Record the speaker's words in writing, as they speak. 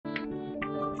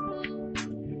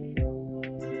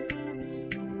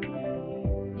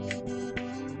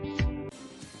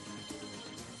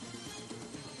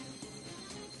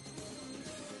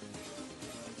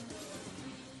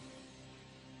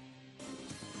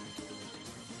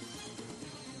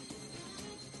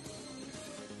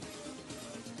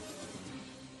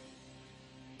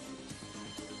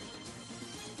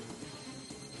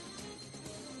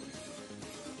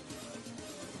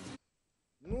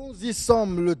Nous y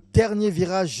sommes, le dernier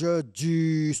virage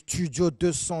du studio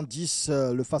 210,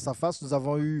 le face-à-face. Nous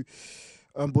avons eu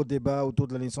un beau débat autour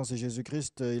de la naissance de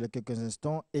Jésus-Christ il y a quelques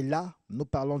instants. Et là, nous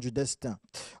parlons du destin.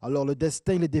 Alors, le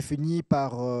destin, il est défini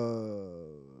par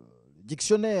le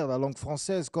dictionnaire, la langue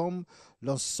française, comme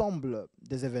l'ensemble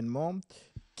des événements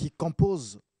qui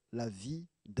composent la vie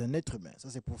d'un être humain. Ça,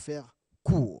 c'est pour faire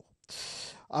court.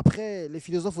 Après, les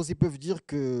philosophes aussi peuvent dire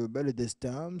que le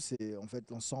destin, c'est en fait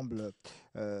l'ensemble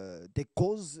des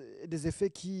causes et des effets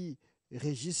qui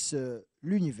régissent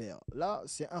l'univers. Là,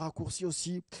 c'est un raccourci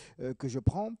aussi que je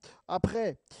prends.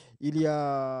 Après, il y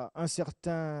a un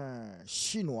certain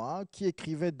Chinois qui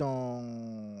écrivait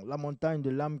dans La montagne de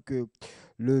l'âme que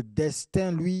le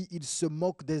destin, lui, il se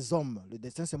moque des hommes. Le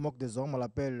destin se moque des hommes, on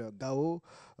l'appelle Gao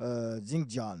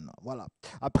Xingjian. Voilà.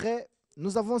 Après,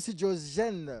 nous avons aussi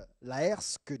Diogène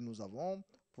Laërce que nous avons,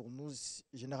 pour nous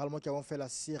généralement qui avons fait la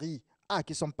série A,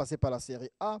 qui sommes passés par la série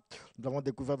A. Nous avons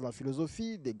découvert de la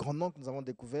philosophie, des grands noms que nous avons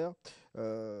découverts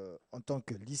en tant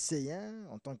que lycéens,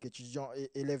 en tant qu'étudiants et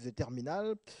élèves de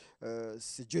terminale.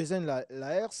 C'est Diogène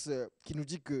Laërce qui nous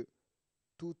dit que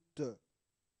toutes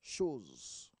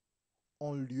choses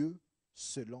ont lieu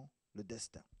selon le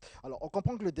destin. Alors on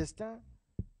comprend que le destin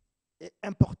est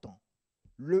important.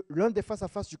 L'un des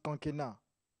face-à-face du quinquennat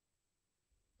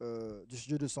du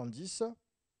studio 210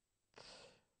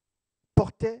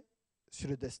 portait sur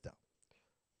le destin.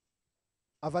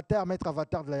 Maître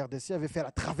Avatar de la RDC avait fait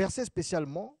la traversée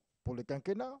spécialement pour le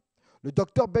quinquennat. Le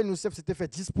docteur Ben Youssef s'était fait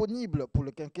disponible pour le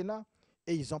quinquennat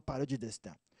et ils ont parlé du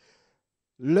destin.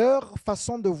 Leur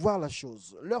façon de voir la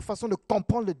chose, leur façon de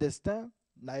comprendre le destin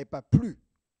n'avait pas plu.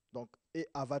 Donc, et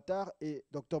Avatar et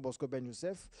docteur BOSCO Ben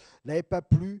Youssef n'avaient pas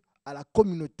plu à la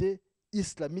communauté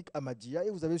islamique ahmadiyya. Et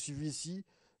vous avez suivi ici,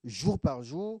 jour par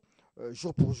jour,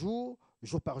 jour pour jour,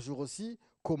 jour par jour aussi,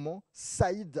 comment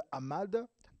Saïd Ahmad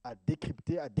a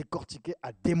décrypté, a décortiqué,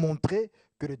 a démontré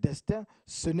que le destin,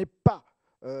 ce n'est pas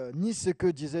ni ce que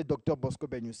disait docteur BOSCO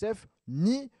Ben Youssef,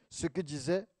 ni ce que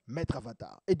disait Maître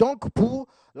Avatar. Et donc, pour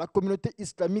la communauté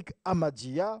islamique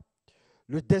ahmadiyya,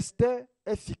 le destin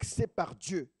est fixé par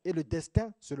Dieu. Et le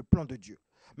destin, c'est le plan de Dieu.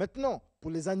 Maintenant, pour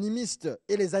les animistes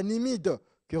et les animides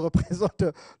que représente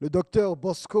le docteur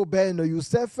BOSCO Ben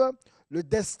Youssef, le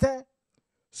destin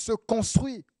se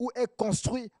construit ou est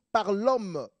construit par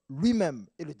l'homme lui-même.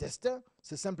 Et le destin,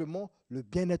 c'est simplement le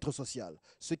bien-être social.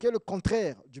 Ce qui est le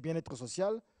contraire du bien-être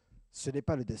social, ce n'est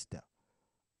pas le destin.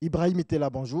 IBRAHIM ITELA,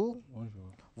 bonjour. Bonjour.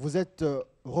 Vous êtes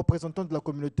représentant de la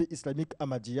communauté islamique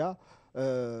ahmadiyya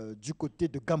du côté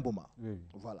de Gamboma. Oui.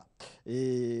 Voilà.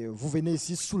 Et vous venez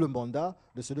ici sous le mandat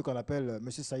de celui qu'on appelle M.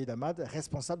 Saïd Ahmad,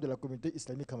 responsable de la communauté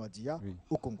islamique ahmadiyya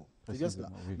au Congo. C'est bien cela.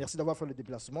 Oui. Merci d'avoir fait le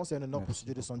déplacement. C'est un honneur pour Merci.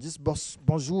 Studio 210.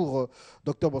 Bonjour,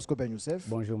 docteur BOSCO Ben Youssef.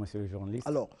 Bonjour, monsieur le journaliste.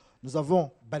 Alors, nous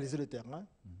avons balisé le terrain.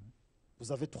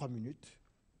 Vous avez 3 minutes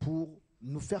pour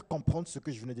nous faire comprendre ce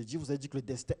que je venais de dire. Vous avez dit que le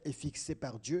destin est fixé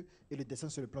par Dieu et le destin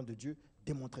sur le plan de Dieu.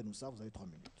 Démontrez-nous ça. Vous avez 3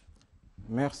 minutes.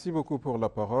 Merci beaucoup pour la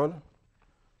parole.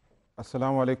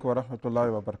 Assalamu alaikum wa rahmatullahi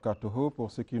wa barakatuhu. Pour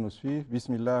ceux qui nous suivent,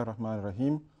 Bismillah ar-Rahman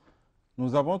ar-Rahim.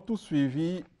 Nous avons tous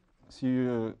suivi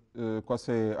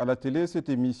à la télé cette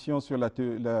émission sur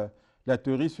la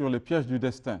théorie sur le piège du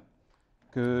destin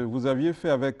que vous aviez fait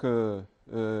avec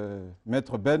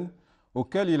Maître Ben,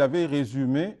 auquel il avait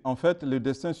résumé en fait le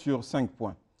destin sur 5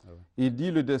 points. Il dit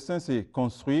le destin, c'est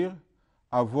construire,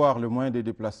 avoir le moyen de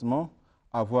déplacement,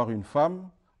 avoir une femme,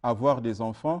 avoir des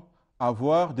enfants,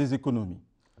 avoir des économies.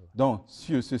 Donc,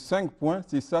 sur ces 5 points,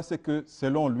 c'est ça, c'est que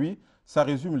selon lui, ça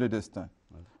résume le destin.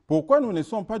 Pourquoi nous ne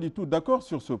sommes pas du tout d'accord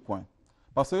sur ce point?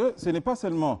 Parce que ce n'est pas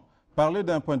seulement parler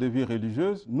d'un point de vue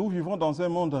religieux, nous vivons dans un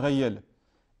monde réel.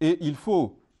 Et il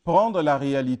faut prendre la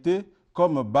réalité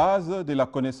comme base de la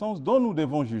connaissance dont nous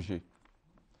devons juger.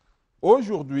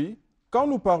 Aujourd'hui, quand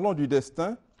nous parlons du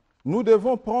destin, nous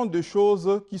devons prendre des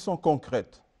choses qui sont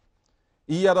concrètes.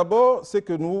 Il y a d'abord ce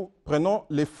que nous prenons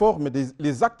les formes,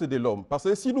 les actes de l'homme. Parce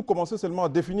que si nous commençons seulement à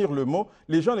définir le mot,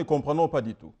 les gens ne comprendront pas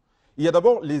du tout. Il y a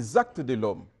d'abord les actes de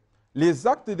l'homme. Les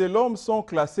actes de l'homme sont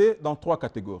classés dans 3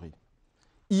 catégories.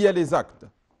 Il y a les actes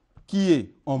qui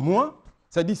est en moi,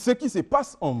 c'est-à-dire ce qui se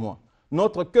passe en moi.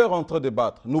 Notre cœur en train de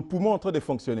battre, nos poumons en train de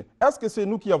fonctionner. Est-ce que c'est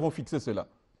nous qui avons fixé cela?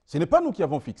 Ce n'est pas nous qui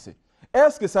avons fixé.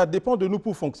 Est-ce que ça dépend de nous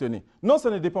pour fonctionner? Non, ça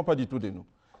ne dépend pas du tout de nous.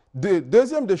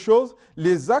 Deuxième des choses,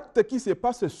 les actes qui se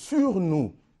passent sur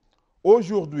nous.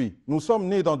 Aujourd'hui, nous sommes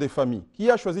nés dans des familles. Qui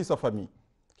a choisi sa famille?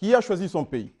 Qui a choisi son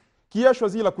pays? Qui a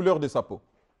choisi la couleur de sa peau?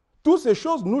 Toutes ces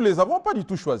choses, nous ne les avons pas du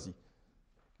tout choisies.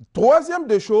 Troisième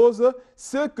des choses,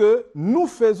 c'est que nous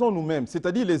faisons nous-mêmes,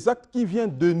 c'est-à-dire les actes qui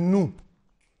viennent de nous.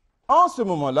 En ce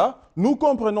moment-là, nous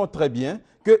comprenons très bien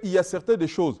qu'il y a certaines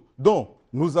choses dont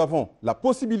nous avons la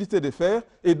possibilité de faire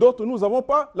et d'autres nous n'avons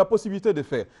pas la possibilité de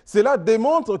faire. Cela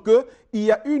démontre qu'il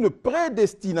y a une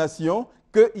prédestination,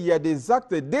 qu'il y a des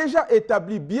actes déjà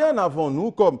établis bien avant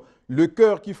nous, comme le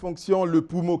cœur qui fonctionne, le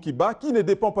poumon qui bat, qui ne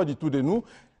dépend pas du tout de nous,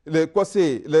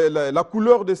 la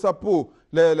couleur de sa peau,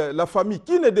 la famille,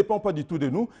 qui ne dépend pas du tout de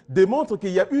nous, démontre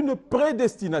qu'il y a une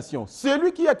prédestination.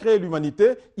 Celui qui a créé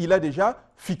l'humanité, il a déjà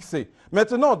fixé.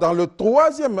 Maintenant, dans le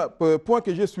troisième point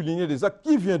que j'ai souligné des actes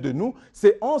qui vient de nous,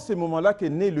 c'est en ce moment-là qu'est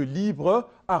né le libre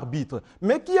arbitre.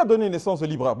 Mais qui a donné naissance au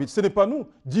libre arbitre? Ce n'est pas nous.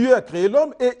 Dieu a créé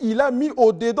l'homme et il a mis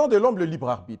au-dedans de l'homme le libre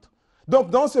arbitre. Donc,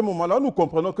 dans ce moment-là, nous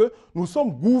comprenons que nous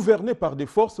sommes gouvernés par des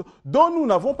forces dont nous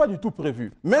n'avons pas du tout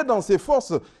prévu. Mais dans ces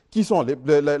forces qui sont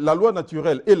la loi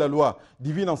naturelle et la loi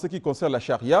divine en ce qui concerne la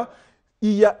charia,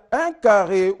 il y a un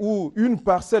carré ou une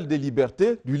parcelle de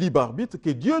liberté, du libre arbitre que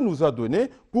Dieu nous a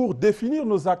donné pour définir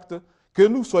nos actes, que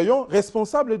nous soyons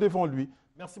responsables devant lui.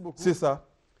 Merci beaucoup. C'est ça.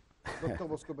 Docteur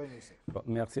Bosco Ben Youssef. Bon,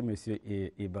 merci, monsieur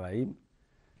Ibrahim.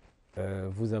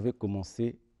 Vous avez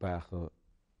commencé par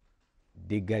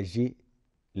dégager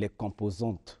les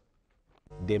composantes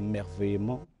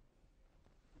d'émerveillement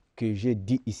que j'ai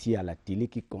dit ici à la télé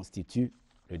qui constituent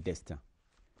le destin.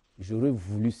 J'aurais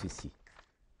voulu ceci.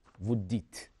 Vous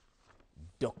dites,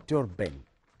 docteur Ben,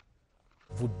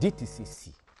 vous dites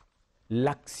ceci,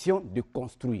 l'action de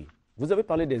construire. Vous avez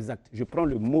parlé des actes. Je prends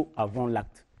le mot avant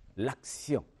l'acte.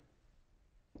 L'action.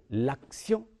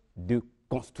 L'action de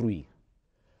construire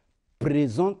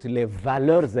présente les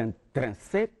valeurs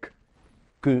intrinsèques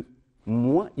que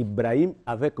moi, Ibrahim,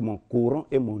 avec mon Coran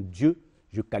et mon Dieu,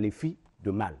 je qualifie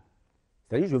de mal.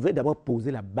 C'est-à-dire, je vais d'abord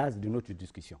poser la base de notre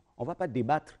discussion. On ne va pas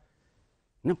débattre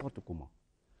n'importe comment.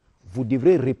 Vous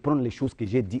devrez reprendre les choses que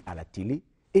j'ai dites à la télé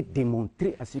et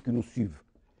démontrer à ceux qui nous suivent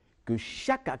que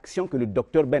chaque action que le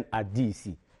docteur Ben a dit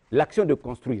ici, l'action de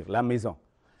construire la maison,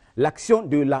 l'action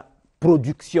de la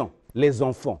production, les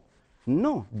enfants.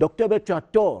 Non, docteur Ben, tu as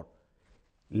tort.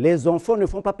 Les enfants ne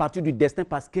font pas partie du destin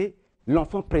parce que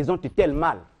l'enfant présente tel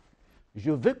mal. Je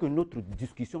veux que notre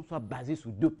discussion soit basée sur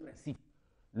deux principes.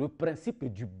 Le principe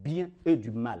du bien et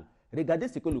du mal. Regardez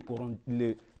ce que le Coran,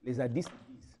 les hadiths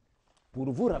disent. Pour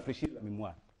vous rafraîchir la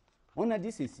mémoire. On a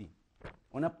dit ceci.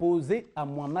 On a posé à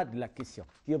Muhammad la question,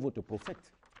 qui est votre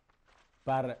prophète,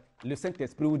 par le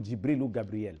Saint-Esprit ou Djibril ou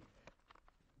Gabriel.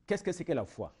 Qu'est-ce que c'est que la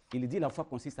foi? Il dit la foi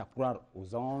consiste à croire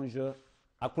aux anges,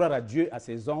 à croire à Dieu, à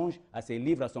ses anges, à ses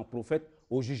livres, à son prophète,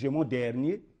 au jugement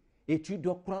dernier. Et tu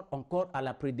dois croire encore à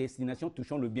la prédestination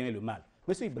touchant le bien et le mal.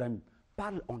 Monsieur Ibrahim,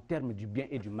 parle en termes du bien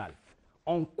et du mal.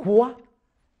 En quoi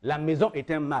la maison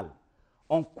est un mal?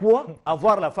 En quoi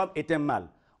avoir la femme est un mal?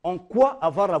 En quoi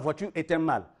avoir la voiture est un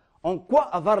mal? En quoi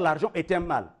avoir l'argent est un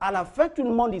mal? À la fin, tout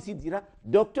le monde ici dira,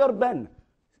 docteur Ben,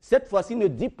 cette fois-ci ne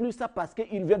dis plus ça parce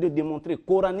qu'il vient de démontrer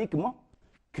coraniquement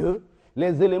que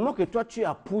les éléments que toi tu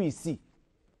appouilles ici,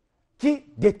 qui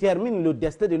déterminent le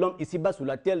destin de l'homme ici-bas sur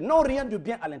la terre, n'ont rien de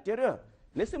bien à l'intérieur.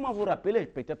 Laissez-moi vous rappeler,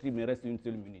 peut-être il me reste une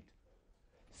seule minute.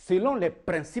 Selon les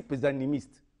principes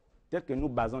animistes, tels que nous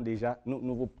basons déjà,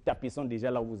 nous vous tapissons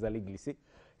déjà là où vous allez glisser,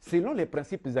 selon les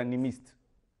principes animistes,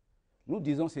 nous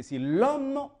disons ceci,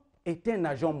 l'homme est un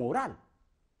agent moral.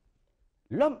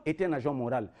 L'homme est un agent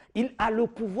moral. Il a le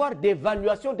pouvoir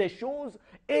d'évaluation des choses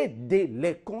et de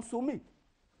les consommer.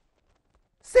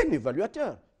 C'est un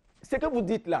évaluateur. Ce que vous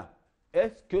dites là,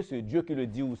 est-ce que c'est Dieu qui le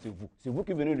dit ou c'est vous? C'est vous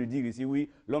qui venez le dire ici, oui,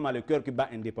 l'homme a le cœur qui bat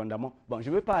indépendamment. Bon, je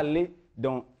ne veux pas aller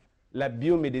dans la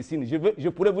biomédecine. Je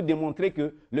pourrais vous démontrer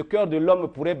que le cœur de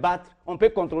l'homme pourrait battre. On peut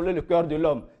contrôler le cœur de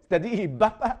l'homme. C'est-à-dire qu'il ne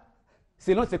bat pas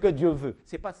selon ce que Dieu veut.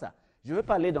 Ce n'est pas ça. Je ne veux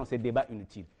pas aller dans ces débats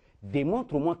inutiles.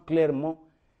 Démontre-moi clairement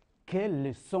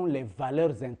quelles sont les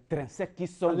valeurs intrinsèques qui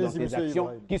sont dans ces actions,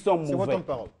 Ibrahim, qui sont mauvaises. C'est votre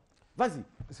parole. Vas-y.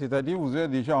 C'est-à-dire vous êtes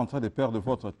déjà en train de perdre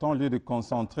votre temps au lieu de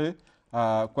concentrer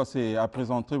à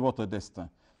présenter votre destin.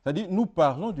 C'est-à-dire nous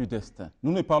parlons du destin.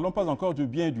 Nous ne parlons pas encore du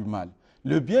bien et du mal.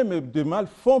 Le bien et le mal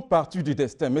font partie du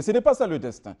destin, mais ce n'est pas ça le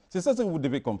destin. C'est ça que vous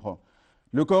devez comprendre.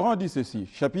 Le Coran dit ceci,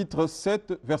 chapitre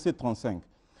 7, verset 35.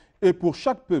 « Et pour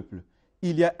chaque peuple,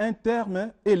 il y a un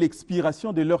terme et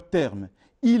l'expiration de leur terme.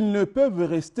 Ils ne peuvent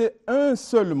rester un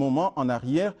seul moment en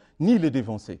arrière, ni les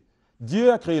dévancer. »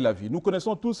 Dieu a créé la vie. Nous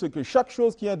connaissons tous que chaque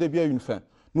chose qui a un début a une fin.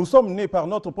 Nous sommes nés par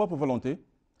notre propre volonté.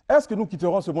 Est-ce que nous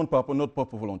quitterons ce monde par notre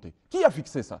propre volonté? Qui a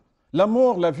fixé ça? La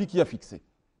mort, la vie, qui a fixé?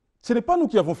 Ce n'est pas nous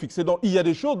qui avons fixé. Donc, il y a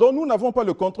des choses dont nous n'avons pas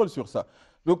le contrôle sur ça.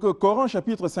 Donc, Coran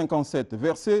chapitre 57,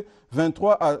 versets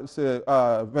 23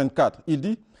 à 24, il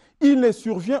dit « Il ne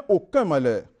survient aucun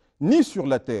malheur, ni sur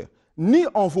la terre, ni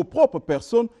en vos propres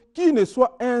personnes, qui ne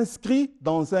soit inscrit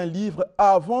dans un livre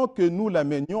avant que nous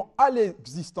l'amenions à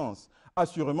l'existence.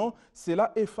 Assurément,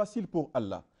 cela est facile pour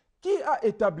Allah. Qui a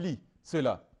établi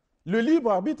cela? Le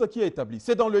libre arbitre qui a établi.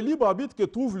 C'est dans le libre arbitre que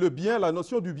trouve le bien, la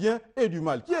notion du bien et du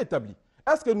mal. Qui a établi?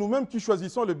 Est-ce que nous-mêmes qui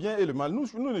choisissons le bien et le mal?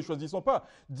 Nous ne choisissons pas.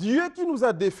 Dieu qui nous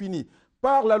a définis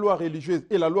par la loi religieuse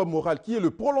et la loi morale, qui est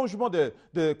le prolongement de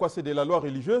la loi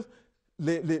religieuse,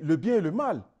 le bien et le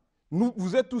mal.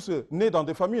 Vous êtes tous nés dans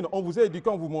des familles, on vous a éduqué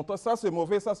en vous montrant ça c'est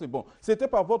mauvais, ça c'est bon. C'était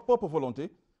par votre propre volonté.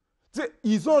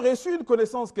 Ils ont reçu une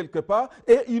connaissance quelque part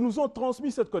et ils nous ont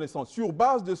transmis cette connaissance. Sur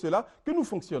base de cela que nous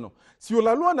fonctionnons. Sur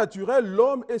la loi naturelle,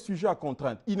 l'homme est sujet à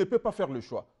contrainte. Il ne peut pas faire le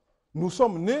choix. Nous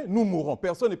sommes nés, nous mourrons.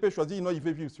 Personne ne peut choisir, non, il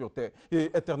veut vivre sur terre et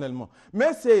éternellement.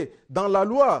 Mais c'est dans la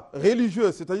loi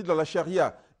religieuse, c'est-à-dire dans la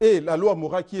charia et la loi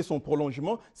morale qui est son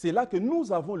prolongement, c'est là que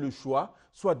nous avons le choix,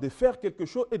 soit de faire quelque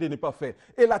chose et de ne pas faire.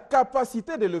 Et la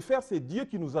capacité de le faire, c'est Dieu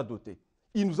qui nous a dotés.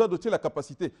 Il nous a doté la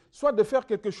capacité, soit de faire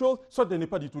quelque chose, soit de ne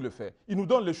pas du tout le faire. Il nous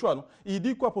donne le choix, non? Il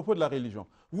dit quoi à propos de la religion?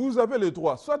 Vous avez le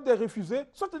droit, soit de refuser,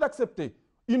 soit d'accepter.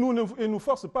 Il ne nous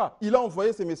force pas. Il a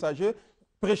envoyé ses messagers.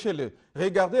 Prêchez-le.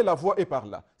 Regardez, la voie est par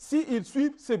là. S'ils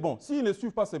suivent, c'est bon. S'ils ne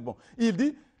suivent pas, c'est bon. Il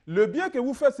dit, le bien que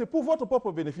vous faites, c'est pour votre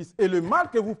propre bénéfice. Et le mal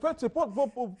que vous faites, c'est pour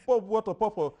votre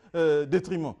propre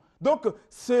détriment. Donc,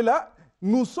 c'est là,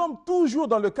 nous sommes toujours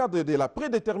dans le cadre de la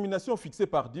prédétermination fixée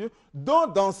par Dieu.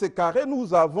 Donc, dans ce carré,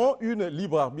 nous avons une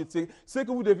libre arbitre. C'est ce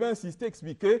que vous devez insister,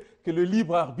 expliquer, que le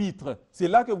libre arbitre, c'est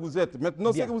là que vous êtes.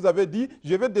 Maintenant, Bien. ce que vous avez dit,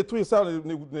 je vais détruire ça,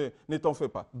 ne t'en fais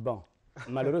pas. Bon,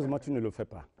 malheureusement, tu ne le fais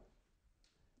pas.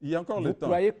 Il y a encore le Vous temps.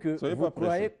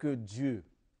 croyez que Dieu,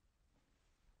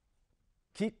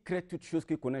 qui crée toutes choses,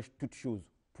 qui connaît toutes choses,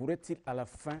 pourrait-il à la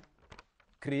fin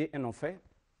créer un enfer?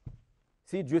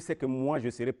 Si Dieu sait que moi je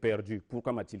serai perdu,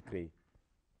 pourquoi m'a-t-il créé?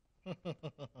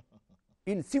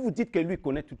 Si vous dites que lui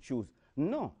connaît toutes choses,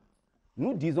 non.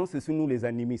 Nous disons ceci, nous les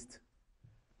animistes.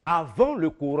 Avant le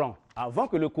Coran, avant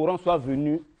que le Coran soit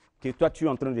venu, que toi tu es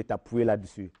en train de t'appuyer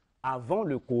là-dessus, avant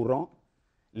le Coran,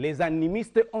 les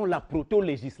animistes ont la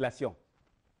proto-législation.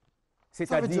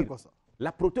 C'est-à-dire,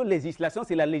 la proto-législation,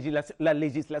 c'est la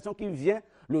législation qui vient,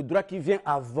 le droit qui vient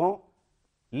avant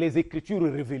les Écritures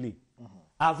révélées.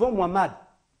 Avant Muhammad,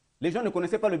 les gens ne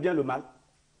connaissaient pas le bien et le mal.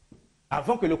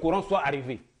 Avant que le Coran soit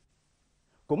arrivé.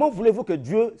 Comment voulez-vous que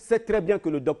Dieu sait très bien que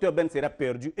le docteur Ben sera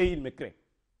perdu et il me crée?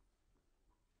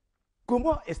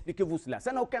 Comment expliquez-vous cela?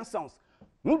 Ça n'a aucun sens.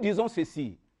 Nous disons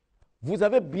ceci. Vous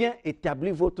avez bien établi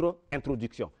votre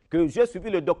introduction, que j'ai suivi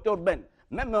le docteur Ben.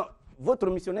 Même votre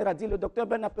missionnaire a dit, le docteur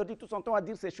Ben a perdu tout son temps à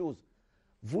dire ces choses.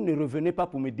 Vous ne revenez pas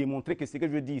pour me démontrer que ce que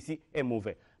je dis ici est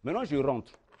mauvais. Maintenant, je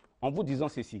rentre en vous disant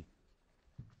ceci.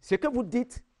 Ce que vous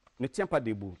dites ne tient pas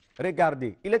debout.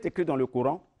 Regardez, il est écrit dans le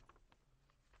Coran,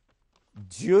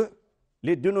 Dieu,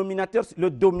 le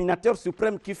dominateur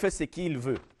suprême qui fait ce qu'il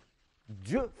veut.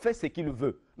 Dieu fait ce qu'il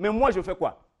veut. Mais moi, je fais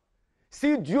quoi?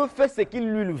 Si Dieu fait ce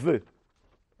qu'il lui veut,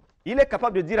 il est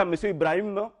capable de dire à M.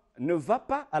 Ibrahim, ne va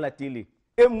pas à la télé.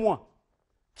 Et moi,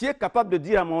 qui est capable de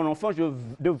dire à mon enfant, je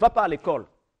ne vais pas à l'école.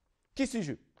 Qui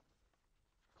suis-je?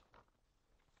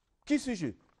 Qui suis-je?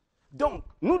 Donc,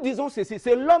 nous disons ceci,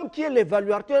 c'est l'homme qui est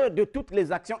l'évaluateur de toutes les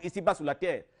actions ici-bas sur la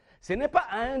terre. Ce n'est pas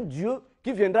un Dieu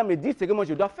qui viendra me dire ce que moi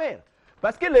je dois faire.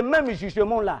 Parce que les mêmes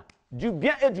jugements-là, du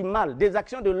bien et du mal, des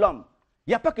actions de l'homme, il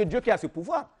n'y a pas que Dieu qui a ce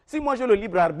pouvoir. Si moi j'ai le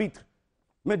libre arbitre,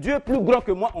 mais Dieu est plus grand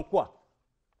que moi en quoi?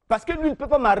 Parce que lui, il ne peut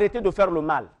pas m'arrêter de faire le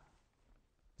mal.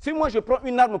 Si moi je prends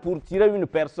une arme pour tirer une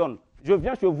personne, je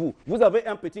viens chez vous, vous avez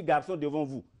un petit garçon devant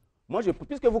vous. Moi,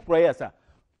 puisque vous croyez à ça,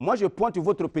 moi je pointe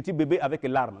votre petit bébé avec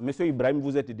l'arme. Monsieur Ibrahim,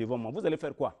 vous êtes devant moi. Vous allez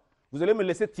faire quoi? Vous allez me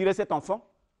laisser tirer cet enfant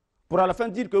pour à la fin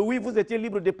dire que oui, vous étiez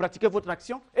libre de pratiquer votre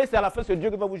action et c'est à la fin ce Dieu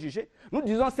qui va vous juger. Nous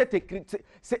disons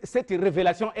cette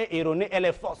révélation est erronée, elle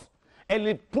est fausse.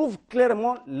 Elle prouve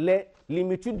clairement les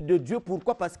limitudes de Dieu.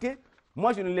 Pourquoi? Parce que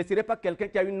moi, je ne laisserai pas quelqu'un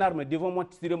qui a une arme devant moi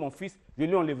tirer mon fils, je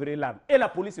lui enlèverai l'arme. Et la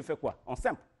police fait quoi? En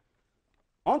simple.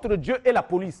 Entre Dieu et la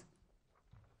police,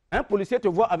 un policier te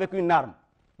voit avec une arme,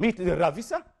 mais il te ravit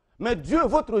ça. Mais Dieu,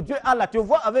 votre Dieu, Allah, te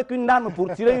voit avec une arme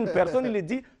pour tirer une personne, il lui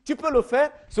dit, tu peux le faire,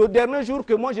 c'est au dernier jour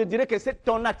que moi je dirais que c'est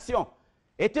ton action.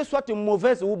 Était soit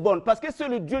mauvaise ou bonne, parce que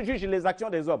seul Dieu juge les actions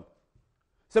des hommes.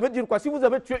 Ça veut dire quoi? Si vous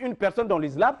avez tué une personne dans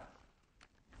l'islam,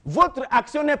 votre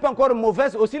action n'est pas encore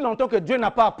mauvaise aussi longtemps que Dieu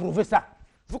n'a pas approuvé ça.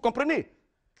 Vous comprenez?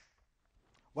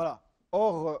 Voilà.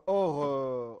 Hors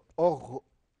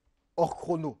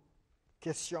chrono.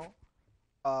 Question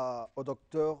au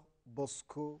docteur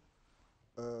BOSCO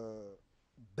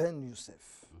Ben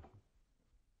YOSSEPH.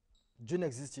 Dieu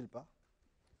n'existe-t-il pas?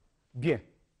 Bien.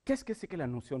 Qu'est-ce que c'est que la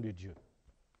notion de Dieu?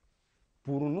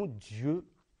 Pour nous, Dieu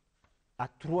a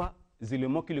trois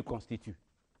éléments qui le constituent.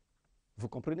 Vous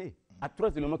comprenez? À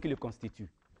 3 éléments qui le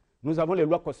constituent. Nous avons les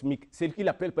lois cosmiques, celles qu'il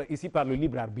appelle ici par le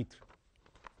libre arbitre.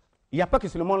 Il n'y a pas que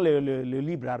seulement le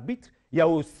libre arbitre, il y a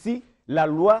aussi la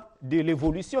loi de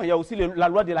l'évolution, il y a aussi la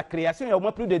loi de la création, il y a au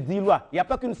moins plus de 10 lois. Il n'y a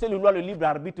pas qu'une seule loi, le libre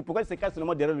arbitre. Pourquoi il se cache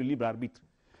seulement derrière le libre arbitre?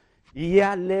 Il y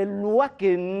a les lois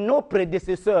que nos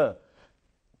prédécesseurs,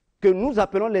 que nous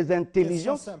appelons les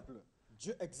intelligences. Question simple.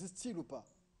 Dieu existe-t-il ou pas?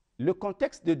 Le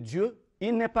contexte de Dieu,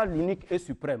 il n'est pas l'unique et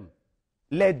suprême.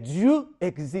 Les dieux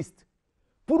existent.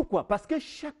 Pourquoi? Parce que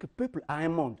chaque peuple a un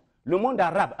monde. Le monde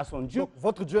arabe a son Dieu. Donc,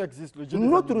 votre Dieu existe, le Dieu des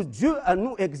Notre animistes. Dieu à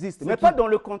nous existe, mais pas dans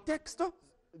le contexte.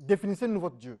 Définissez-nous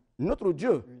votre Dieu. Notre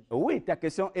Dieu. Oui, ta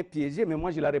question est piégée, mais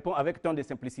moi je la réponds avec tant de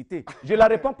simplicité. Je la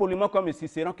réponds poliment comme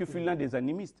Cicéron qui fut l'un des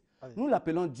animistes. Nous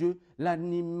l'appelons Dieu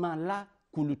l'animala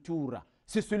cultura.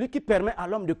 C'est celui qui permet à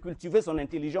l'homme de cultiver son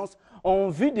intelligence en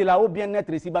vue de là-haut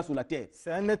bien-être ici-bas sous la terre.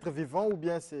 C'est un être vivant ou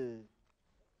bien c'est...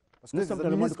 Parce que Nous les sommes dans le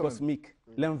monde animistes, quand même, cosmique.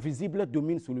 L'invisible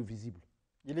domine sur le visible.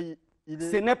 il est...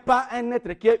 Ce n'est pas un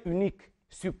être qui est unique,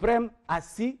 suprême,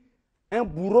 assis, un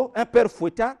bourreau, un père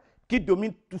fouettard qui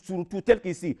domine sur tout tel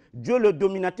qu'ici. Dieu le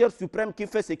dominateur suprême qui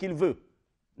fait ce qu'il veut.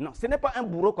 Non, ce n'est pas un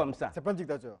bourreau comme ça. C'est pas un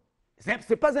dictateur. Ce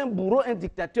n'est pas un bourreau, un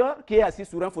dictateur qui est assis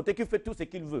sur un fauteuil qui fait tout ce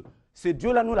qu'il veut. Ce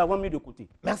Dieu-là, nous l'avons mis de côté.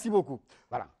 Merci beaucoup.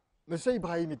 Voilà. Monsieur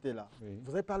Ibrahim était là. Oui.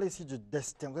 Vous avez parlé ici du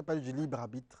destin, vous avez parlé du libre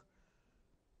arbitre.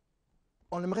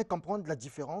 On aimerait comprendre la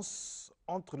différence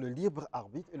entre le libre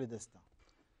arbitre et le destin.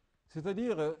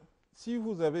 C'est-à-dire, si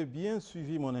vous avez bien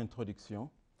suivi mon introduction,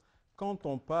 quand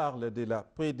on parle de la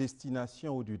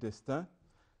prédestination ou du destin,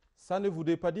 ça ne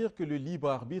voudrait pas dire que le libre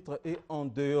arbitre est en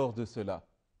dehors de cela.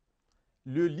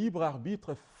 Le libre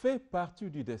arbitre fait partie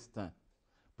du destin.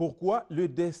 Pourquoi? Le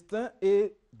destin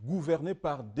est gouverné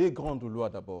par des grandes lois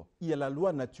d'abord. Il y a la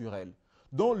loi naturelle,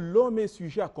 dont l'homme est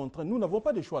sujet à contraindre. Nous n'avons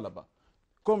pas de choix là-bas,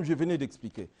 comme je venais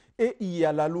d'expliquer. Et il y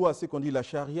a la loi, ce qu'on dit la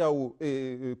charia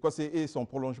et son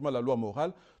prolongement, la loi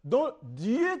morale, dont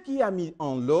Dieu qui a mis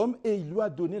en l'homme et il lui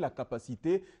a donné la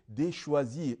capacité de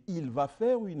choisir. Il va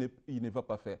faire ou il ne va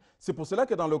pas faire. C'est pour cela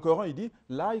que dans le Coran, il dit «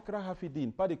 La ikraha fi din »,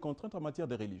 pas de contraintes en matière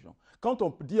de religion. Quand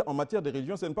on dit en matière de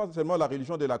religion, ce n'est pas seulement la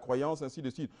religion de la croyance, ainsi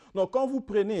de suite. Non, quand vous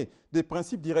prenez des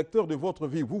principes directeurs de votre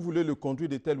vie, vous voulez le conduire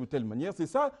de telle ou telle manière, c'est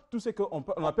ça tout ce qu'on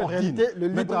appelle En réalité, din. le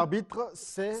libre Maintenant, arbitre,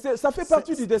 c'est... ça fait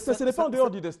partie du destin, ce n'est pas en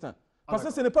dehors du destin. Parce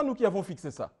que ce n'est pas nous qui avons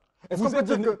fixé ça.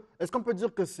 Est-ce qu'on peut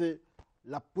dire que c'est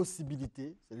la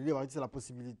possibilité, c'est le libre arbitre, c'est la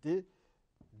possibilité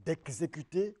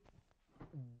d'exécuter,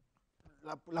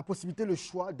 la possibilité, le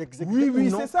choix d'exécuter ou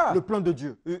non le plan de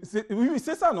Dieu? Oui,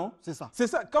 c'est ça, non? C'est ça. C'est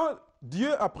ça. Quand Dieu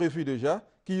a prévu déjà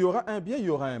qu'il y aura un bien, il y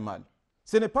aura un mal.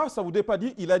 Ce n'est pas, ça ne voudrait pas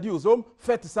dire, il a dit aux hommes,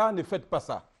 faites ça, ne faites pas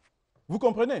ça. Vous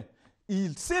comprenez?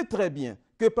 Il sait très bien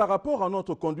que par rapport à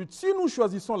notre conduite, si nous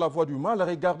choisissons la voie du mal,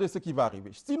 regardez ce qui va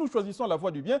arriver. Si nous choisissons la voie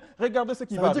du bien, regardez ce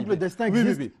qui va arriver. Ça veut dire que le destin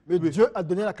existe, mais Dieu a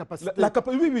donné la capacité. La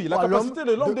capacité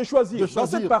de l'homme de choisir dans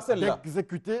cette parcelle-là.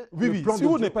 D'exécuter le plan de Dieu. Si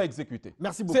vous n'est pas exécuté.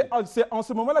 Merci beaucoup. C'est en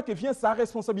ce moment-là que vient sa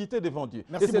responsabilité devant Dieu.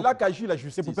 Merci et c'est là qu'agit la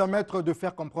justice. C'est pour permettre de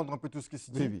faire comprendre un peu tout ce qui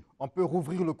se dit. Oui. On peut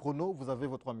rouvrir le chrono. Vous avez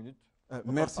vos 3 minutes.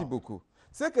 Merci beaucoup.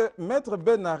 C'est que Maître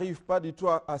Ben n'arrive pas du tout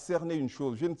à cerner une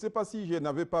chose. Je ne sais pas si je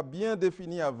n'avais pas bien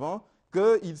défini avant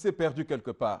qu'il s'est perdu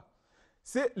quelque part.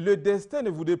 Le destin ne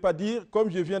voulait pas dire, comme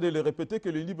je viens de le répéter, que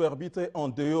le libre arbitre est en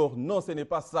dehors. Non, ce n'est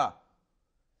pas ça.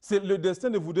 Le destin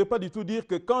ne voudrait pas du tout dire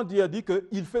que quand Dieu a dit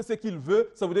qu'il fait ce qu'il veut,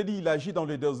 ça voudrait dire qu'il agit dans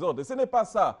le désordre. Ce n'est pas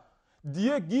ça.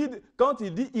 Dieu guide, quand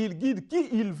il dit il guide qui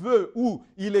il veut ou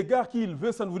il égare qui il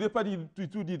veut, ça ne voudrait pas du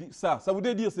tout dire ça. Ça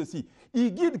voudrait dire ceci.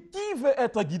 Il guide qui veut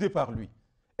être guidé par lui.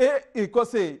 Et quoi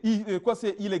c'est?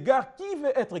 Il égare qui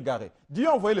veut être égaré. Dieu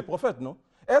a envoyé les prophètes, non?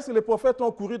 Est-ce que les prophètes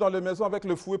ont couru dans les maisons avec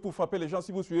le fouet pour frapper les gens?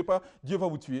 Si vous ne suivez pas, Dieu va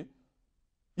vous tuer.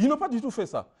 Ils n'ont pas du tout fait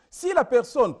ça. Si la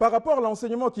personne, par rapport à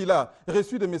l'enseignement qu'il a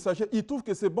reçu des messagers, il trouve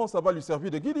que c'est bon, ça va lui servir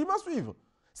de guide, il va suivre.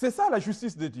 C'est ça la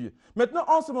justice de Dieu. Maintenant,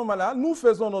 en ce moment-là, nous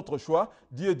faisons notre choix.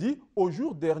 Dieu dit, au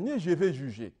jour dernier, je vais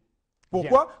juger.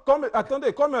 Pourquoi?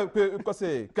 Attendez,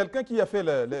 c'est quelqu'un qui a fait,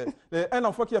 un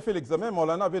enfant qui a fait l'examen, mais on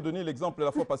en avait donné l'exemple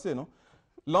la fois passée, non?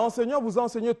 L'enseignant vous a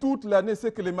enseigné toute l'année,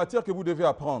 c'est que les matières que vous devez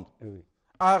apprendre. Oui.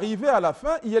 Arrivé à la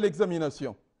fin, il y a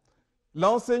l'examination.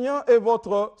 L'enseignant est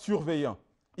votre surveillant.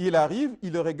 Il arrive,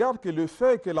 il regarde que le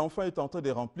fait que l'enfant est en train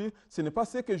de remplir, ce n'est pas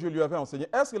ce que je lui avais enseigné.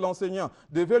 Est-ce que l'enseignant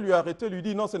devait lui arrêter, lui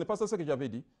dire non, ce n'est pas ça ce que j'avais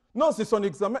dit? Non, c'est son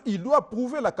examen. Il doit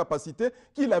prouver la capacité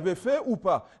qu'il avait fait ou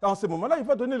pas. En ce moment-là, il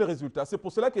va donner le résultat. C'est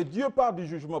pour cela que Dieu parle du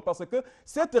jugement, parce que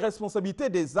cette responsabilité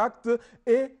des actes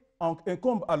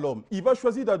incombe à l'homme. Il va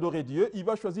choisir d'adorer Dieu, il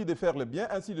va choisir de faire le bien,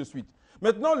 ainsi de suite.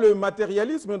 Maintenant, le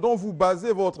matérialisme dont vous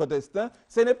basez votre destin,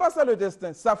 ce n'est pas ça le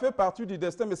destin. Ça fait partie du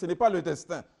destin, mais ce n'est pas le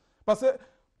destin. Parce que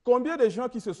combien de gens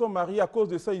qui se sont mariés à cause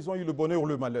de ça, ils ont eu le bonheur ou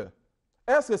le malheur?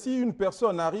 Est-ce que si une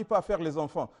personne n'arrive pas à faire les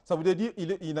enfants, ça veut dire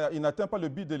qu'il n'atteint pas le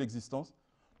but de l'existence?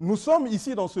 Nous sommes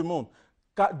ici dans ce monde.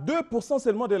 2%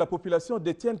 seulement de la population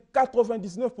détiennent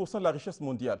 99% de la richesse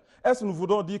mondiale. Est-ce que nous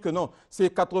voulons dire que non, ces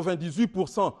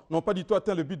 98% n'ont pas du tout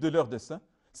atteint le but de leur destin?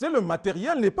 C'est le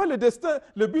matériel, n'est pas le destin.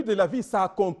 Le but de la vie, ça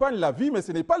accompagne la vie, mais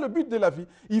ce n'est pas le but de la vie.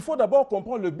 Il faut d'abord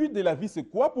comprendre le but de la vie, c'est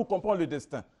quoi pour comprendre le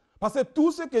destin. Parce que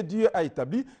tout ce que Dieu a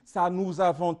établi, ça nous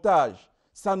avantage.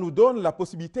 Ça nous donne la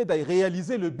possibilité de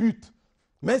réaliser le but.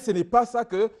 Mais ce n'est pas ça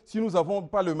que si nous n'avons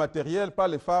pas le matériel, pas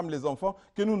les femmes, les enfants,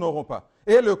 que nous n'aurons pas.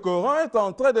 Et le Coran est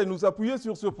en train de nous appuyer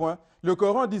sur ce point. Le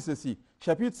Coran dit ceci,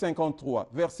 chapitre 53,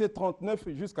 verset 39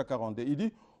 jusqu'à 42. Il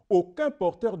dit, aucun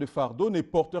porteur de fardeau ne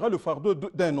portera le fardeau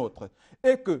d'un autre.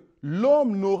 Et que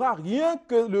l'homme n'aura rien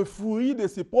que le fruit de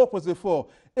ses propres efforts.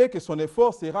 Et que son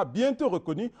effort sera bientôt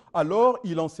reconnu. Alors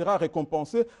il en sera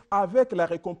récompensé avec la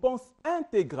récompense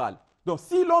intégrale. Donc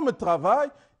si l'homme travaille,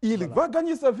 il va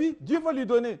gagner sa vie, Dieu va lui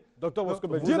donner. Docteur Bosco,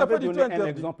 Dieu n'a pas du tout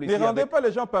interdit. Ne rendez pas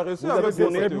les gens paresseux avec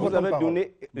vous avez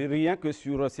donné rien que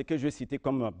sur ce que je citais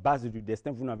comme base du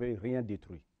destin, vous n'avez rien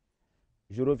détruit.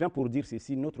 Je reviens pour dire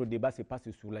ceci, notre débat se passe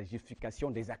sur la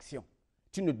justification des actions.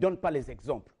 Tu ne donnes pas les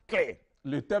exemples clairs.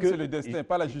 Le thème, c'est le destin,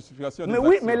 pas la justification des actions. Mais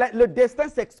oui, mais le destin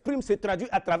s'exprime, se traduit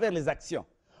à travers les actions.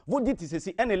 Vous dites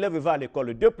ceci, un élève va à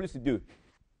l'école, 2 plus 2.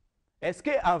 Est-ce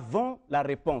qu'avant la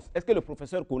réponse, est-ce que le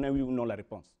professeur connaît oui ou non la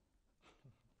réponse?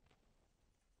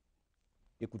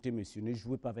 Écoutez, monsieur, ne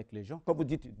jouez pas avec les gens. Quand vous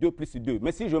dites 2 plus 2,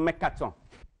 mais si je mets 400,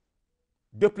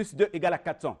 2 plus 2 égale à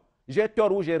 400, j'ai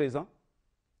tort ou j'ai raison?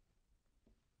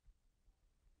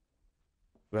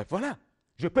 Ben voilà.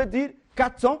 Je peux dire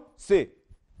 400, c'est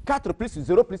 4 plus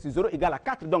 0 égale à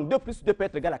 4. Donc 2 plus 2 peut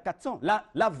être égal à 400.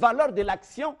 La valeur de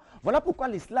l'action, voilà pourquoi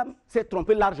l'islam s'est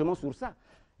trompé largement sur ça.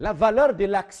 La valeur de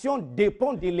l'action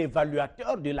dépend de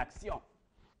l'évaluateur de l'action.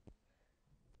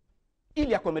 Il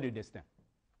y a combien de destins?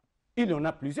 Il y en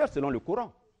a plusieurs selon le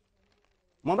Coran.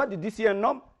 Mohammed dit si un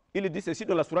homme, il dit ceci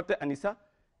dans la sourate An-Nisa,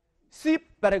 si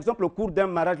par exemple au cours d'un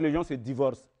mariage les gens se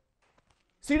divorcent,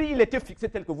 s'il était fixé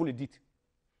tel que vous le dites,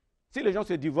 si les gens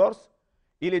se divorcent,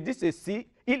 il dit ceci,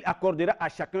 il accordera à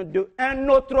chacun d'eux un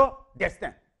autre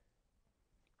destin.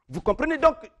 Vous comprenez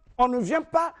donc? On ne vient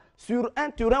pas sur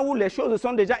un terrain où les choses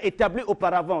sont déjà établies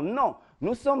auparavant. Non,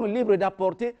 nous sommes libres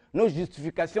d'apporter nos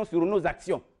justifications sur nos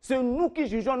actions. C'est nous qui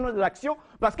jugeons nos actions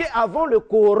parce qu'avant le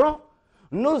Coran,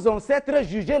 nos ancêtres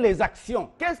jugeaient les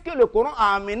actions. Qu'est-ce que le Coran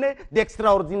a amené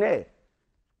d'extraordinaire?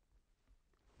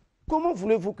 Comment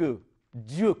voulez-vous que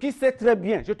Dieu, qui sait très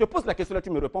bien, je te pose la question là, tu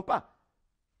ne me réponds pas.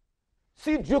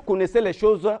 Si Dieu connaissait les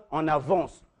choses en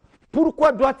avance,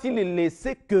 pourquoi doit-il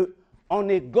laisser qu'on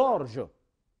égorge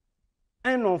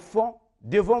un enfant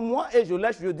devant moi et je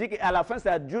lâche, je dis qu'à la fin, c'est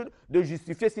à Dieu de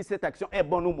justifier si cette action est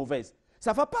bonne ou mauvaise.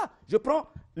 Ça ne va pas. Je prends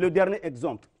le dernier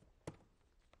exemple.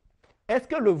 Est-ce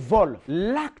que le vol,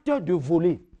 l'acte de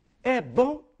voler, est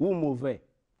bon ou mauvais?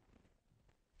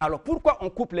 Alors pourquoi on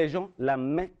coupe les gens la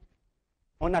main?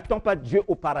 On n'attend pas Dieu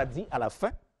au paradis à la fin.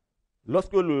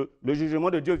 Lorsque le jugement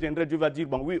de Dieu viendrait, Dieu va dire,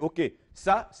 bon oui, ok,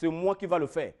 ça c'est moi qui va le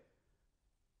faire.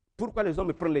 Pourquoi les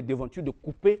hommes prennent les devantures de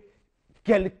couper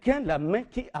quelqu'un la main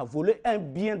qui a volé un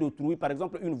bien d'autrui, par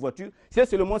exemple une voiture, c'est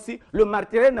seulement si le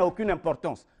matériel n'a aucune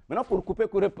importance. Maintenant, pour couper,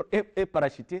 courir et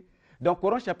parachuter, dans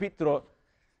Coran chapitre,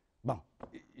 bon,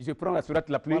 je prends la sourate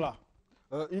la plus... Voilà.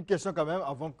 Une question quand même,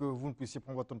 avant que vous ne puissiez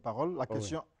prendre votre parole. La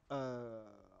question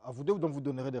à vous deux, dont vous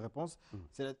donnerez des réponses,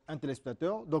 c'est un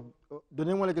téléspectateur. Donc,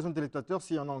 donnez-moi la question de téléspectateur,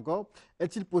 s'il y en a encore.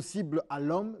 Est-il possible à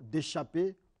l'homme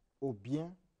d'échapper au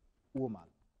bien ou au mal?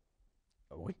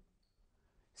 Oui.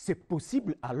 C'est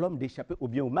possible à l'homme d'échapper au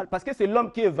bien ou au mal, parce que c'est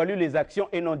l'homme qui évalue les actions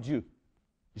et non Dieu.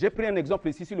 J'ai pris un exemple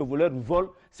ici, si le voleur vole,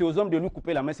 c'est aux hommes de lui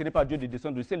couper la main, ce n'est pas à Dieu de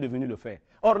descendre du ciel de venir le faire.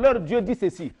 Or, leur Dieu dit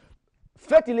ceci,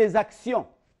 faites les actions,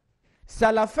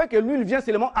 ça l'a fait que lui, il vient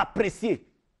seulement apprécier.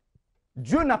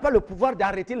 Dieu n'a pas le pouvoir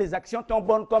d'arrêter les actions tant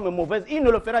bonnes comme mauvaises, il ne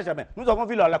le fera jamais. Nous avons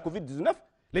vu la Covid-19,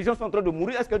 les gens sont en train de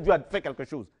mourir, est-ce que Dieu a fait quelque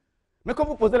chose? Mais quand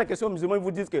vous posez la question aux musulmans, ils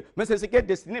vous disent que mais c'est ce qui est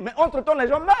destiné, mais entre-temps, les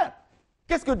gens meurent.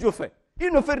 Qu'est-ce que Dieu fait?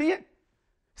 Il ne fait rien.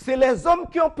 C'est les hommes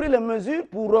qui ont pris les mesures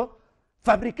pour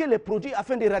fabriquer les produits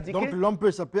afin d'éradiquer. Donc l'homme peut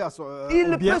échapper à son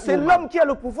c'est l'homme qui a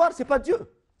le pouvoir, ce n'est pas Dieu.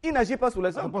 Il n'agit pas sous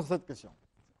les hommes. Réponse à cette question.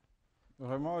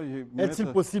 Vraiment,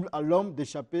 est-il possible à l'homme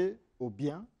d'échapper au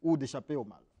bien ou d'échapper au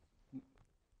mal?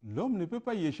 L'homme ne peut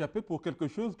pas y échapper pour quelque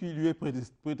chose qui lui est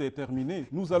prédéterminé.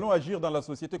 Nous allons agir dans la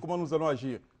société. Comment nous allons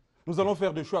agir? Nous allons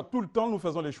faire des choix. Tout le temps, nous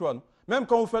faisons les choix. Même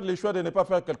quand vous faites les choix de ne pas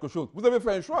faire quelque chose, vous avez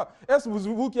fait un choix. Est-ce que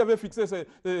vous qui avez fixé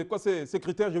ces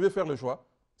critères, je vais faire le choix?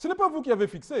 Ce n'est pas vous qui avez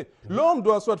fixé. L'homme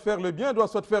doit soit faire le bien, doit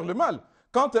soit faire le mal.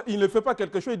 Quand il ne fait pas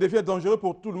quelque chose, il devient dangereux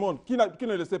pour tout le monde. Qui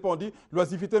ne le sait pas, on dit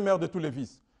l'oisiveté mère de tous les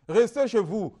vices. Restez chez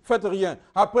vous, faites rien.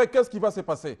 Après, qu'est-ce qui va se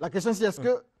passer? La question c'est est-ce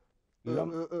que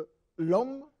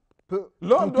l'homme peut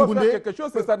L'homme doit faire quelque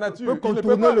chose, c'est sa nature. Peut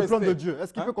contourner le plan de Dieu.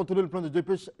 Est-ce qu'il peut contourner le plan de Dieu? Il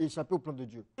peut échapper au plan de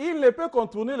Dieu? Il ne peut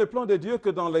contourner le plan de Dieu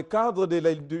que dans le cadre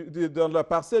dans la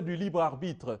parcelle du libre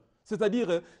arbitre.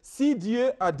 C'est-à-dire, si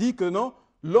Dieu a dit que non,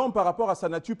 l'homme par rapport à sa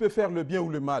nature peut faire le bien ou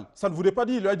le mal. Ça ne voulait pas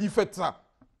dire, il lui a dit faites ça.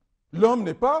 L'homme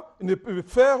ne peut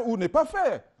faire ou ne pas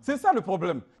faire. C'est ça le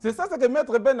problème. C'est ça que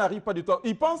Maître Ben n'arrive pas du tout.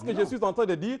 Il pense que je suis en train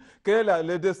de dire que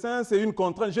le destin, c'est une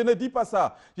contrainte. Je ne dis pas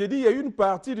ça. J'ai dit qu'il y a une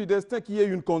partie du destin qui est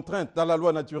une contrainte dans la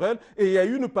loi naturelle et il y a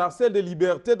une parcelle de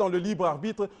liberté dans le libre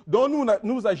arbitre dont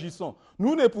nous agissons.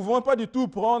 Nous ne pouvons pas du tout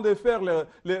prendre et faire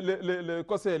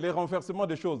les renversements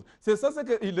des choses. C'est ça ce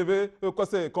qu'il devait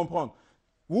comprendre.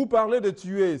 Vous parlez de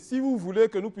tuer. Si vous voulez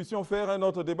que nous puissions faire un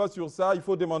autre débat sur ça, il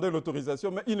faut demander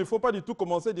l'autorisation. Mais il ne faut pas du tout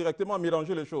commencer directement à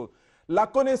mélanger les choses. La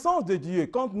connaissance de Dieu,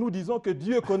 quand nous disons que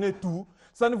Dieu connaît tout,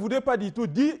 ça ne voudrait pas du tout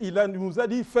dire, nous a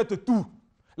dit faites tout.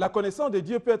 La connaissance de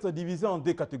Dieu peut être divisée en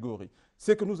deux catégories.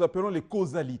 C'est ce que nous appelons les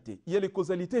causalités. Il y a les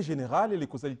causalités générales et les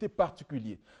causalités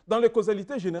particulières. Dans les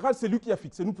causalités générales, c'est lui qui a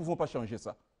fixé. Nous ne pouvons pas changer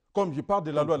ça. Comme je parle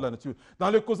de la loi de la nature. Dans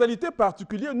les causalités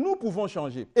particulières, nous pouvons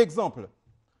changer. Exemple.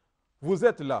 Vous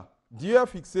êtes là. Dieu a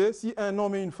fixé, si un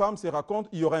homme et une femme se racontent,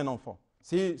 il y aura un enfant.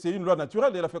 C'est une loi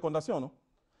naturelle de la fécondation, non?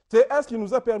 Est-ce qu'il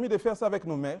nous a permis de faire ça avec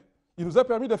nos mères? Il nous a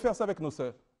permis de faire ça avec nos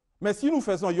sœurs. Mais si nous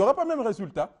faisons, il n'y aura pas le même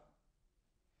résultat.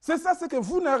 C'est ça, c'est que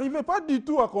vous n'arrivez pas du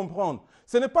tout à comprendre.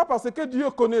 Ce n'est pas parce que Dieu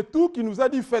connaît tout qu'il nous a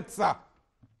dit faites ça.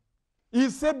 Il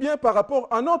sait bien par rapport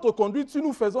à notre conduite, si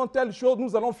nous faisons telle chose,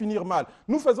 nous allons finir mal.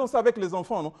 Nous faisons ça avec les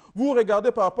enfants, non? Vous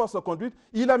regardez par rapport à sa conduite,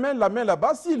 il amène la main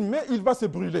là-bas, s'il met, il va se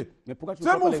brûler. Mais pourquoi tu ne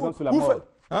prends pas l'exemple sur la mort?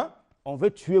 Hein? On veut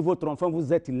tuer votre enfant,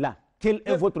 vous êtes là. Quelle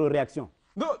est votre réaction?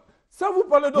 Non, ça vous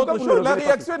parlez d'autre chose. La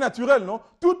réaction est naturelle, non?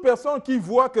 Toute personne qui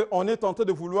voit qu'on est tenté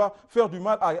de vouloir faire du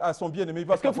mal à son bien-aimé, il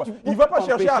va faire quoi? Il ne va pas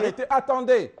chercher à arrêter.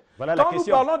 Attendez. Voilà quand nous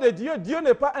parlons de Dieu, Dieu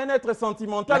n'est pas un être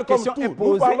sentimental comme tout.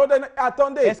 Nous parlons d'un...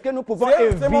 Attendez. Est-ce que nous pouvons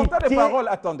éviter... C'est mon temps de parole,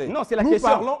 attendez. Non, c'est la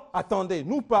question. Attendez,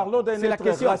 nous parlons d'un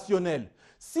être rationnel.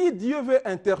 Si Dieu veut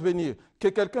intervenir, que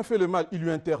quelqu'un fait le mal, il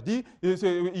lui interdit,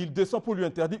 il descend pour lui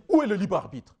interdire, où est le libre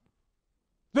arbitre?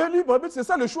 Le libre arbitre, c'est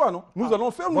ça le choix, non? Nous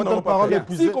allons faire, nous n'allons pas faire.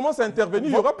 S'il commence à intervenir,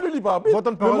 il n'y aura plus le libre arbitre.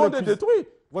 Le monde est détruit.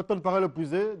 Votre temps de parole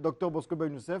épuisé, Dr BOSCO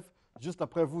Ben YOSSEPH. Juste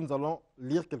après vous, nous allons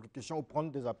lire quelques questions ou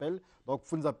prendre des appels. Donc,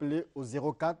 vous nous appelez au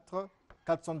 04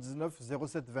 419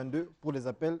 07 22 pour les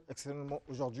appels extrêmement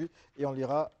aujourd'hui et on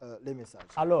lira les messages.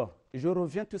 Alors, je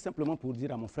reviens tout simplement pour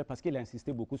dire à mon frère, parce qu'il a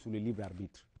insisté beaucoup sur le libre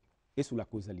arbitre et sur la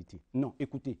causalité. Non,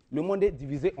 écoutez, le monde est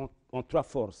divisé en trois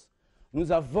forces.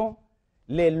 Nous avons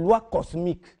les lois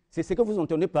cosmiques. C'est ce que vous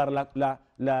entendez par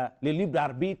le libre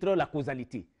arbitre, la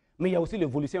causalité. Mais il y a aussi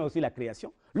l'évolution, il y a aussi la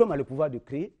création. L'homme a le pouvoir de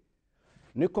créer.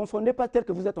 Ne confondez pas tel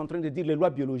que vous êtes en train de dire les lois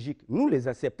biologiques. Nous les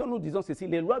acceptons, nous disons ceci,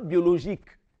 les lois biologiques,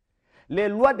 les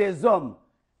lois des hommes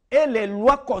et les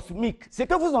lois cosmiques. Ce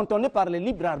que vous entendez par le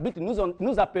libre arbitre,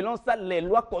 nous appelons ça les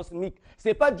lois cosmiques. Ce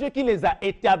n'est pas Dieu qui les a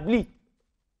établies.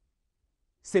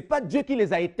 Ce n'est pas Dieu qui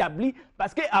les a établies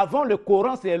parce qu'avant le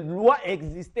Coran, ces lois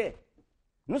existaient.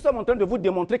 Nous sommes en train de vous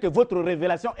démontrer que votre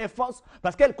révélation est fausse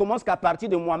parce qu'elle commence qu'à partir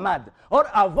de Mohammed. Or,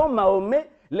 avant Mahomet,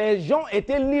 les gens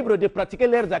étaient libres de pratiquer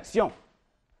leurs actions.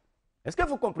 Est-ce que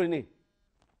vous comprenez?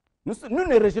 Nous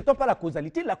ne rejetons pas la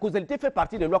causalité. La causalité fait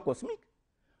partie des lois cosmiques.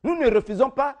 Nous ne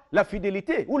refusons pas la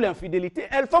fidélité ou l'infidélité.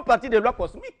 Elles font partie des lois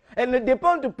cosmiques. Elles ne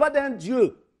dépendent pas d'un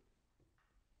Dieu.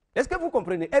 Est-ce que vous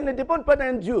comprenez? Elles ne dépendent pas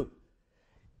d'un Dieu.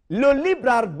 Le libre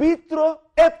arbitre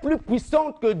est plus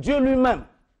puissant que Dieu lui-même.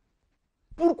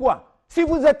 Pourquoi?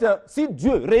 Si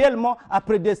Dieu réellement a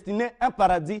prédestiné un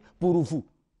paradis pour vous,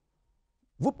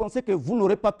 vous pensez que vous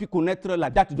n'aurez pas pu connaître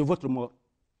la date de votre mort?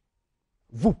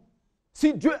 Vous.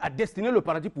 Si Dieu a destiné le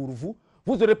paradis pour vous,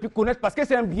 vous aurez pu connaître parce que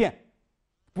c'est un bien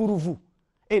pour vous.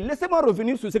 Et laissez-moi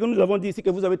revenir sur ce que nous avons dit ici, que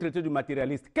vous avez traité du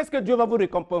matérialiste. Qu'est-ce que Dieu va vous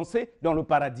récompenser dans le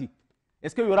paradis?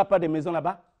 Est-ce qu'il n'y aura pas de maisons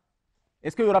là-bas?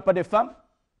 Est-ce qu'il n'y aura pas de femmes?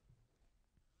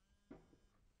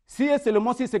 Si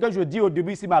seulement si ce que je dis au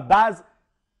début, si ma base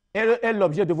est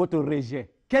l'objet de votre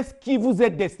rejet, qu'est-ce qui vous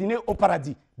est destiné au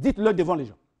paradis? Dites-le devant les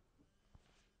gens.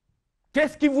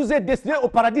 Qu'est-ce qui vous est destiné au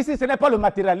paradis si ce n'est pas le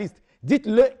matérialiste?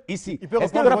 Dites-le ici.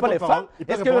 Est-ce qu'il n'y aura pas les femmes?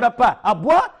 Est-ce qu'il n'y aura pas à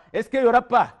boire? Est-ce qu'il n'y aura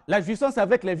pas la jouissance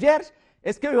avec les vierges?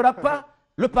 Est-ce qu'il n'y aura pas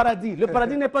le paradis? Le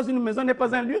paradis n'est pas une maison, n'est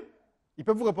pas un lieu? Il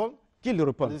peut vous répondre? Qui le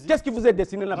répond? Qu'est-ce qui vous est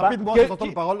destiné là-bas?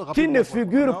 Qui ne Non.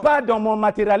 figure pas dans mon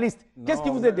matérialiste? Qu'est-ce qui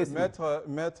vous est destiné?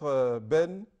 Maître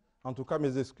Ben, en tout cas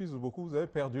mes excuses beaucoup, vous avez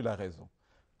perdu la raison.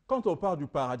 quand on parle du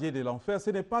paradis et de l'enfer, ce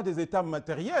n'est pas des états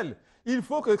matériels. Il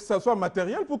faut que ça soit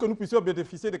matériel pour que nous puissions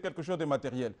bénéficier de quelque chose de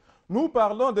matériel. Nous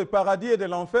parlons de paradis et de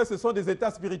l'enfer, ce sont des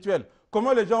états spirituels.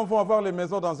 Comment les gens vont avoir les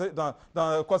maisons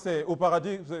au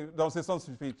paradis dans ce sens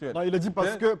spirituel? Non, il a dit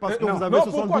parce que non, vous avez non,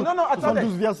 72, non, attendez.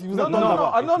 72 vers si vous non, attendez non,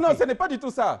 d'abord. non, ce n'est pas du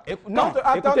tout ça.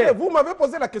 Attendez, Vous m'avez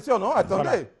posé la question, non?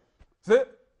 Attendez. Voilà.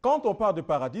 Quand on parle de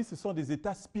paradis, ce sont des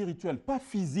états spirituels, pas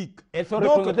physiques. Elles sont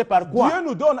représentées par quoi? Dieu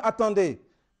nous donne, attendez,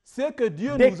 c'est que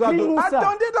Dieu nous a donné. Ça.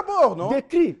 Attendez d'abord, non? C'est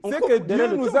que Dieu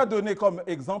nous a donné comme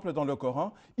exemple dans le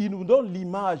Coran. Il nous donne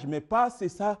l'image, mais pas c'est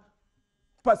ça.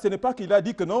 Ce n'est pas qu'il a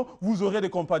dit que non, vous aurez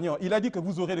des compagnons. Il a dit que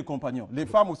vous aurez des compagnons. Les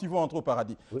femmes aussi vont entrer au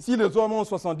paradis. Oui. Si les hommes ont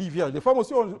 70 vierges, les femmes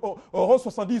aussi auront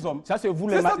 70 hommes. Ça, c'est vous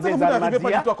les n'arrivez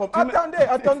pas du tout à comprendre.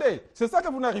 Attendez. C'est ça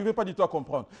que vous n'arrivez pas du tout à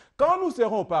comprendre. Quand nous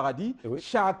serons au paradis,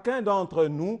 chacun d'entre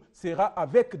nous sera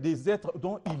avec des êtres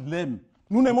dont il aime.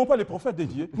 Nous n'aimons pas les prophètes de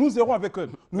Dieu, nous serons avec eux.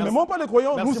 Nous n'aimons pas les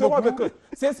croyants, nous serons avec eux.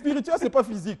 C'est spirituel, ce n'est pas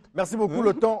physique. Merci beaucoup.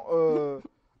 Le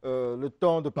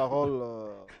temps de parole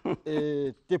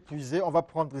est épuisé. On va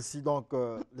prendre ici donc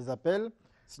les appels.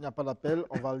 S'il n'y a pas d'appel,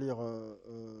 on va lire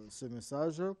ce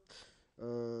message.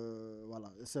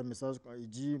 Voilà, c'est un message quand il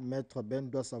dit « Maître Ben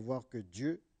doit savoir que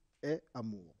Dieu est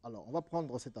amour ». Alors, on va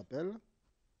prendre cet appel.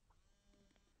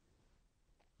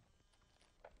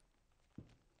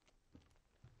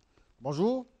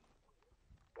 Bonjour.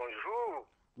 Bonjour.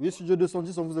 Oui, Studio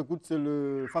 210, on vous écoute, c'est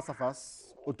le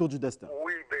face-à-face autour du destin.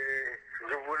 Oui, mais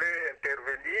je voulais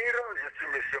intervenir, je suis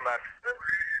M. Marcel.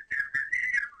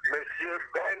 Monsieur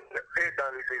Ben est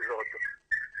dans le désordre.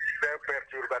 C'est un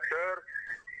perturbateur,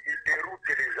 il déroute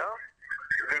les gens.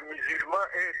 Le musulman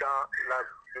est dans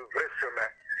le vrai chemin.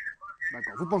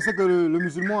 D'accord. Vous pensez que le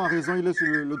musulman a raison, il est sur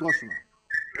le droit chemin?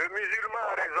 Le musulman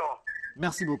a raison.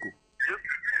 Merci beaucoup.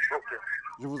 Ok.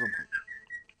 Je vous en prie.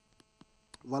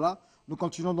 Voilà, nous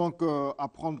continuons donc à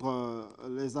prendre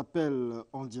les appels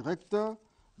en direct.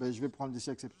 Ben, je vais prendre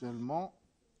ici exceptionnellement.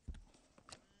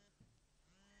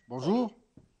 Bonjour.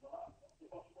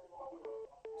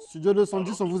 Studio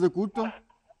 210, on vous écoute.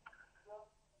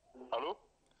 Allô?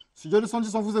 Studio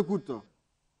 210, on vous écoute. Au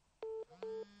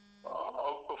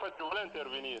fait, je voulais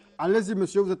intervenir. Allez-y,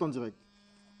 monsieur, vous êtes en direct.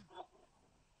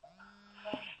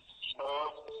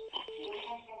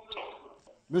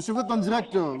 Monsieur, vous êtes en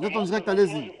direct,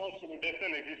 allez-y. Je pense que le destin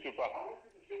n'existe pas.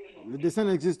 Le destin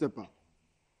n'existe pas.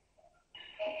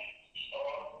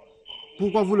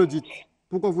 Pourquoi vous le dites?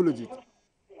 Pourquoi vous le dites?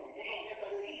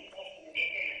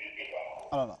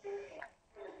 Ah là là.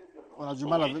 On a du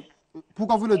mal avec...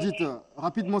 Pourquoi vous le dites?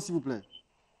 Rapidement, s'il vous plaît.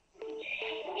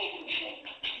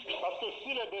 Parce que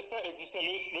si le destin existait,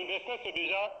 le destin, c'est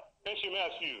déjà un chemin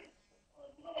à suivre.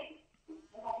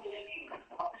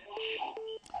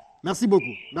 Merci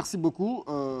beaucoup. Merci beaucoup.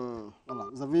 Voilà,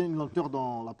 vous avez une lenteur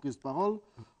dans la prise de parole.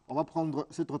 On va prendre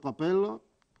cet autre appel.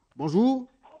 Bonjour.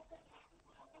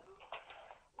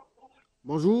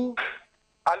 Bonjour.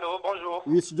 Allô, bonjour.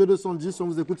 Oui, Studio 210, on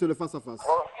vous écoute sur le face-à-face.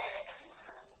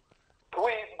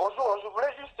 Oui, bonjour. Je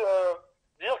voulais juste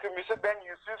dire que M. Ben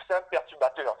Youssouf, c'est un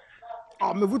perturbateur.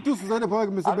 Ah, mais vous tous, vous avez des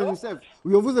problèmes avec M. Ben Youssouf.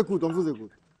 Oui, on vous écoute, on vous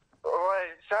écoute. Oui,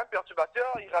 c'est un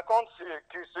perturbateur. Il raconte ce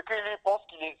qu'il pense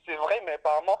c'est vrai, mais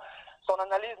apparemment, son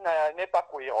analyse n'est pas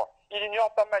cohérente. Il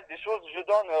ignore pas mal de choses. Je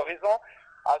donne raison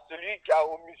à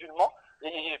aux musulmans.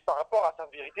 Et par rapport à sa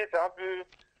vérité, c'est un peu...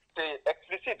 C'est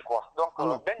explicite, quoi. Donc,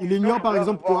 alors, Ben il Youssouf ignore par doit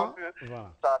exemple revoir quoi? un peu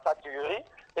Voilà. sa théorie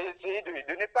et essayer de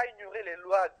ne pas ignorer les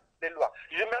lois.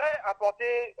 J'aimerais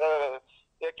apporter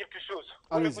quelque chose.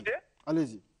 Vous m'écoutez?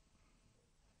 Allez-y.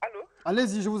 Allô?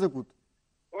 Allez-y, je vous écoute.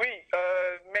 Oui,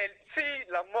 mais si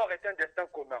la mort est un destin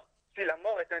commun,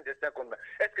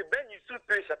 est-ce que Ben Youssouf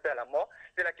peut échapper à la mort?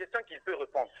 C'est la question qu'il peut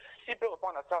répondre. S'il peut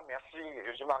répondre à ça, merci,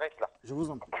 je m'arrête là. Je vous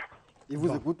en prie. Il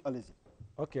vous écoute, allez-y.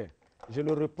 Ok. Je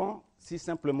le réponds si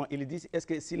simplement. Il dit, est-ce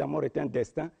que si la mort est un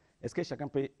destin, est-ce que chacun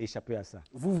peut échapper à ça?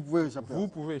 Vous pouvez échapper. Vous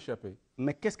pouvez échapper.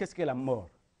 Mais qu'est-ce que la mort?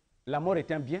 La mort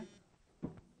est un bien?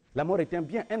 La mort est un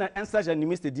bien. Un sage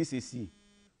animiste dit ceci.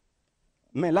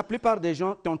 Mais la plupart des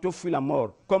gens tantôt fuient la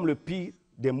mort comme le pire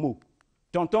des maux.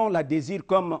 Tantôt la désirent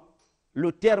comme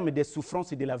le terme des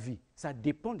souffrances et de la vie. Ça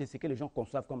dépend de ce que les gens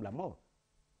conçoivent comme la mort.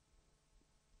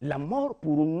 La mort,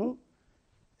 pour nous,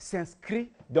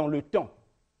 s'inscrit dans le temps.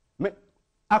 Mais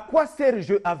à quoi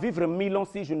sers-je à vivre 1000 ans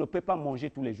si je ne peux pas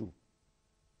manger tous les jours?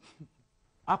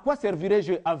 À quoi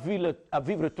servirais-je à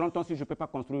vivre 30 ans si je ne peux pas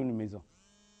construire une maison?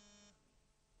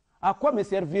 À quoi me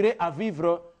servirait à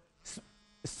vivre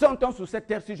 100 ans sur cette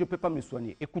terre si je ne peux pas me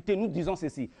soigner? Écoutez, nous disons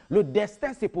ceci. Le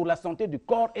destin, c'est pour la santé du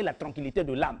corps et la tranquillité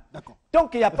de l'âme. D'accord. Tant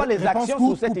qu'il n'y a pas les actions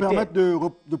sur cette terre. Pour permettre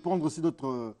de prendre aussi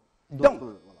d'autres...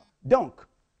 Donc,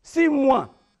 si moi,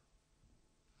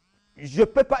 je ne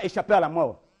peux pas échapper à la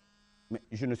mort. Mais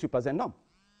je ne suis pas un homme.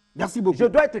 Merci beaucoup. Je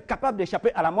dois être capable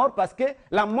d'échapper à la mort parce que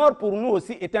la mort pour nous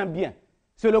aussi est un bien.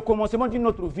 C'est le commencement d'une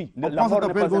autre vie. On La prend mort cet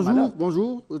n'est pas appel. un Bonjour, malheur.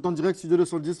 bonjour. Vous êtes en direct, studio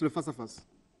 210, le face-à-face.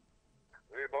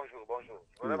 Oui, bonjour, bonjour.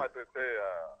 Je voudrais m'adresser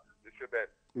à M. Ben.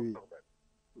 Oui. Dr.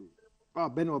 Ben. Ah,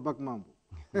 Ben Wabakmambo.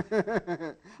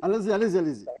 Allez-y, allez-y,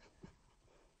 allez-y.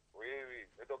 Oui, oui.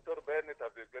 Le docteur Ben est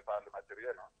aveuglé par le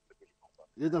matériel, hein, c'est ce que je comprends.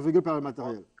 Il est aveuglé par le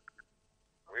matériel.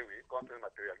 Oui, oui. Quand on est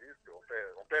matérialiste,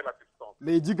 on perd la substance.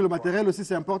 Mais il dit que le matériel aussi,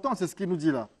 c'est important, c'est ce qu'il nous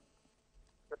dit là.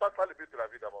 C'est pas ça le but de la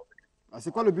vie d'abord. Ah,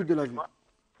 c'est quoi le but de la vie?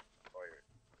 Oui.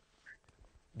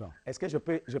 Bon, est-ce que je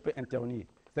peux intervenir?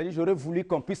 C'est-à-dire, j'aurais voulu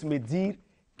qu'on puisse me dire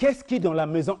qu'est-ce qui dans la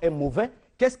maison est mauvais,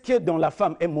 qu'est-ce qui dans la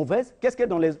femme est mauvaise, qu'est-ce qui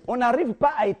dans les... On n'arrive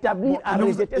pas à établir, à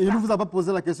rejeter ça. Il ne vous a pas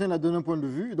posé la question, il a donné un point de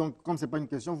vue. Donc, comme ce n'est pas une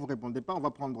question, vous ne répondez pas. On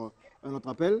va prendre un autre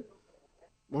appel.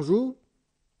 Bonjour.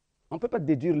 On ne peut pas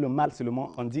déduire le mal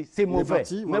seulement, on dit c'est est mauvais.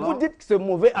 parti, Mais voilà. vous dites que c'est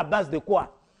mauvais à base de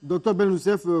quoi? Docteur Ben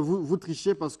Youssef, vous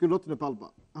trichez parce que l'autre ne parle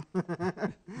pas.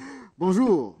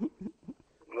 Bonjour.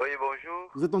 Oui, bonjour.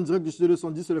 Vous êtes en direct du studio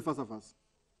 210 sur le face-à-face.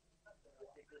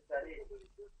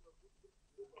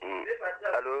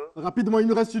 Allô? Rapidement, il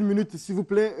nous reste une minute, s'il vous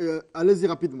plaît. Allez-y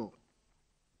rapidement.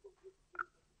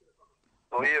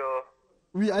 Oui,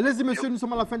 Oui, allez-y, monsieur, nous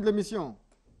sommes à la fin de l'émission.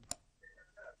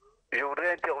 je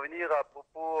voudrais intervenir à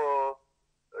propos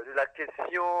de la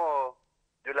question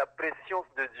de la préscience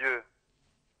de Dieu.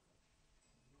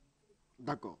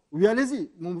 D'accord. Oui,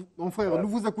 allez-y, mon frère, nous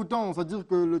vous écoutons, c'est-à-dire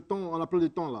que le temps, on a plein de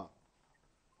temps là.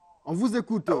 On vous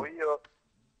écoute. Ah oui,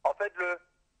 en fait,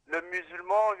 le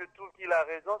musulman, je trouve qu'il a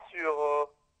raison sur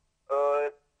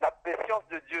la préscience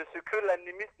de Dieu. Ce que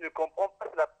l'animiste ne comprend pas,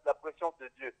 c'est la préscience de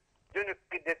Dieu. Dieu ne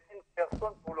prédestine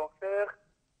personne pour l'enfer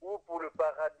ou pour le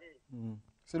paradis.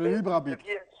 C'est le libre arbitre. Ce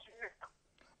qui est sûr,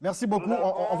 Merci beaucoup.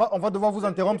 On va devoir vous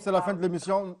interrompre. C'est la fin de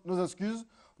l'émission. Nos excuses.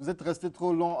 Vous êtes resté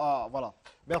trop long. Voilà.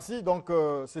 Merci. Donc,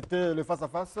 c'était le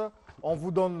face-à-face. On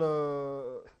vous donne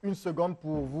une seconde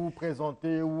pour vous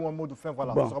présenter ou un mot de fin.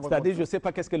 Voilà. Bon, c'est-à-dire, je ne sais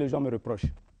pas qu'est-ce que les gens me reprochent.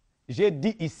 J'ai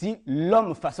dit ici,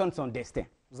 l'homme façonne son destin.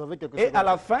 Vous avez quelque Et chose à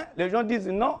la fin, les gens disent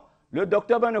non, le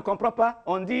docteur Ben ne comprend pas.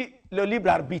 On dit le libre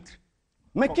arbitre.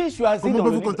 Mais qui choisit Comment dans on peut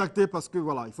le vous libre... contacter? Parce que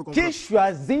voilà, il faut qu'on... Qui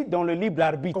choisit dans le libre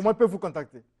arbitre? Comment on peut vous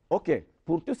contacter? Ok,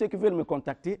 pour tous ceux qui veulent me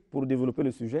contacter pour développer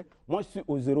le sujet, moi je suis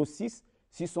au 06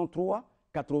 603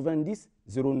 90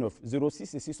 09.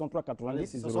 06 et 603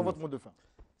 90 Ce 09. sera votre mot de fin.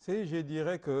 Je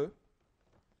dirais que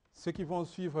ceux qui vont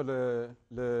suivre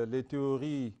les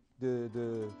théories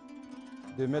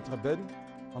de Maître Ben,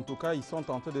 en tout cas, ils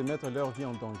sont en train de mettre leur vie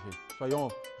en danger. Soyons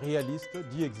réalistes,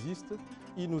 Dieu existe,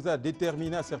 il nous a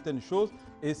déterminés à certaines choses,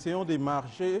 essayons de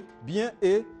marcher bien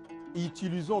et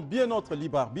utilisons bien notre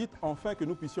libre arbitre afin que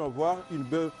nous puissions avoir une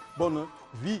bonne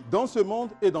vie dans ce monde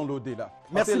et dans l'au-delà.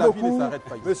 Merci la vie ne beaucoup, s'arrête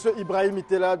pas ici. monsieur IBRAHIM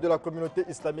ITELA de la communauté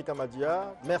islamique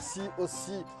ahmadiyya. Merci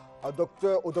aussi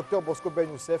au docteur BOSCO Ben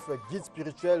YOSSEPH, guide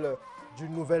spirituel du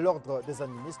nouvel ordre des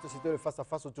animistes. C'était le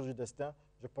face-à-face autour du destin.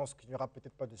 Je pense qu'il n'y aura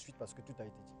peut-être pas de suite parce que tout a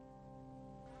été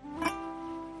dit.